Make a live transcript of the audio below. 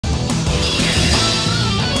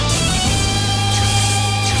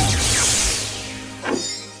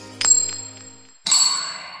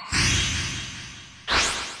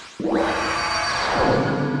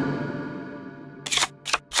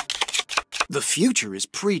The future is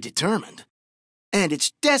predetermined, and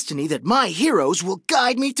it's destiny that my heroes will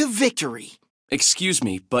guide me to victory. Excuse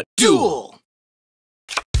me, but Duel!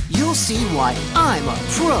 You'll see why I'm a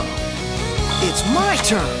pro. It's my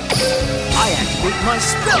turn. I activate my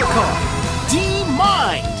spell card,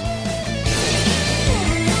 D-Mind.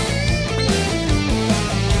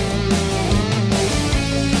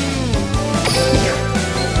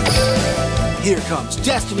 Here comes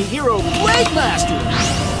Destiny Hero Blade Master.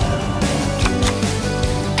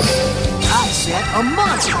 I set a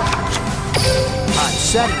monster. I'm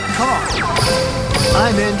setting a card.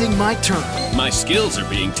 I'm ending my turn. My skills are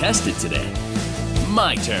being tested today.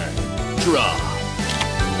 My turn. Draw.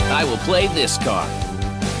 I will play this card.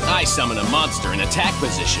 I summon a monster in attack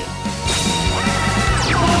position.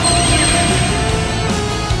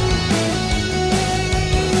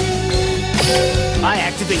 I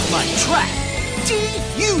activate my trap,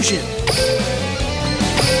 Diffusion.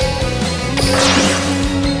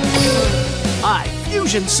 I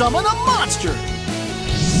fusion summon a monster.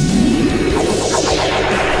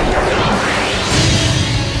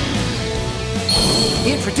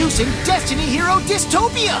 Introducing Destiny Hero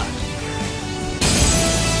Dystopia!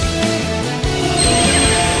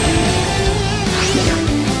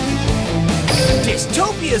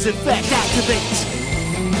 Dystopia's effect activates!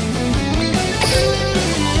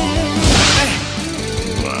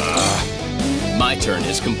 My turn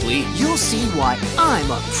is complete. You'll see why I'm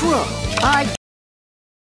a pro. I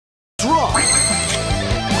draw.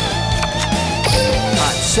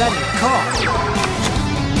 I'm setting a card.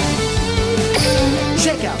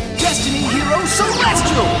 Check out Destiny Hero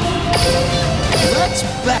Celestial! Let's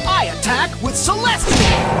bet I attack with Celestial!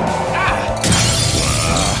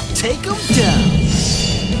 Take him down!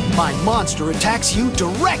 My monster attacks you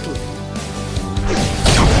directly!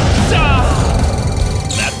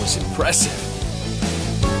 That was impressive.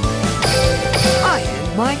 I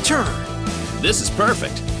end my turn. This is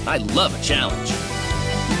perfect. I love a challenge.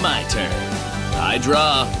 My turn. I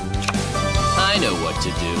draw. I know what to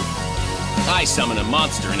do. I summon a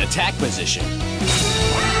monster in attack position.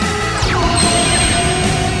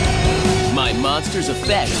 My monster's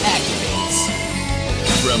effect activates.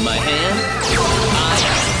 From my hand,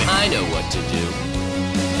 I know what to do.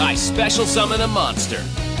 I special summon a monster.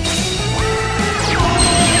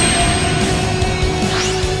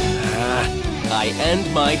 I end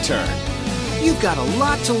my turn. You've got a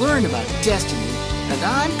lot to learn about Destiny, and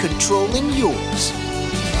I'm controlling yours.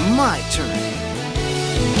 My turn.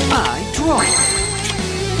 I draw.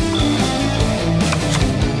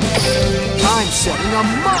 I'm setting a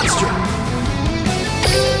monster.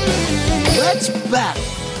 Let's battle.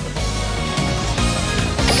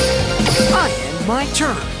 I end my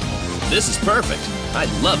turn. This is perfect. I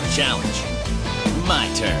love a challenge. My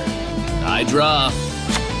turn. I draw.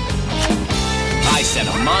 I set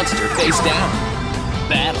a monster face down.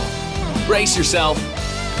 Battle. Brace yourself.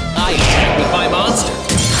 I attack with my monster.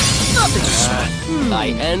 Nothing. I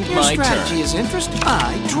end my Your strategy turn. is interest.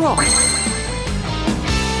 I draw.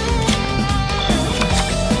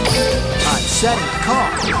 I'm setting a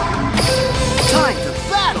card. Time to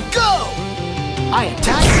battle. Go! I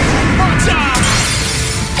attack with my monster.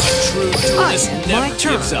 True duelist I end never my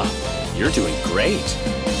turn. gives up. You're doing great.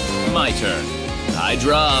 My turn. I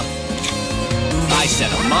draw. I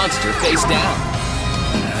set a monster face down.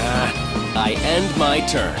 I end my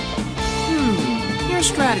turn. Your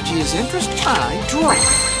strategy is interest. I draw.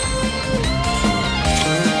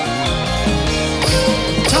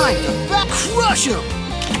 Time to crush him.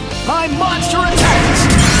 My monster attacks.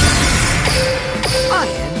 I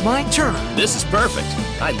end my turn. This is perfect.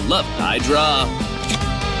 I love it. I draw.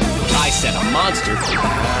 I set a monster.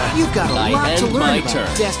 You've got a I lot to end learn my about turn.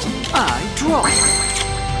 Destiny. I draw.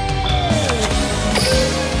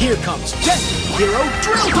 Here comes Destiny Hero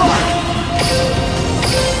Drill Dark!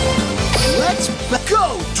 Let's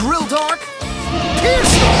go, Drill Dark!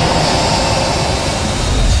 Pierce him!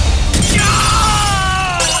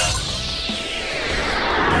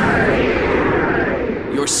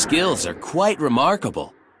 Your skills are quite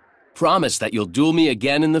remarkable. Promise that you'll duel me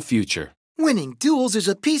again in the future. Winning duels is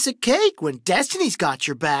a piece of cake when Destiny's got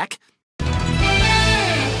your back.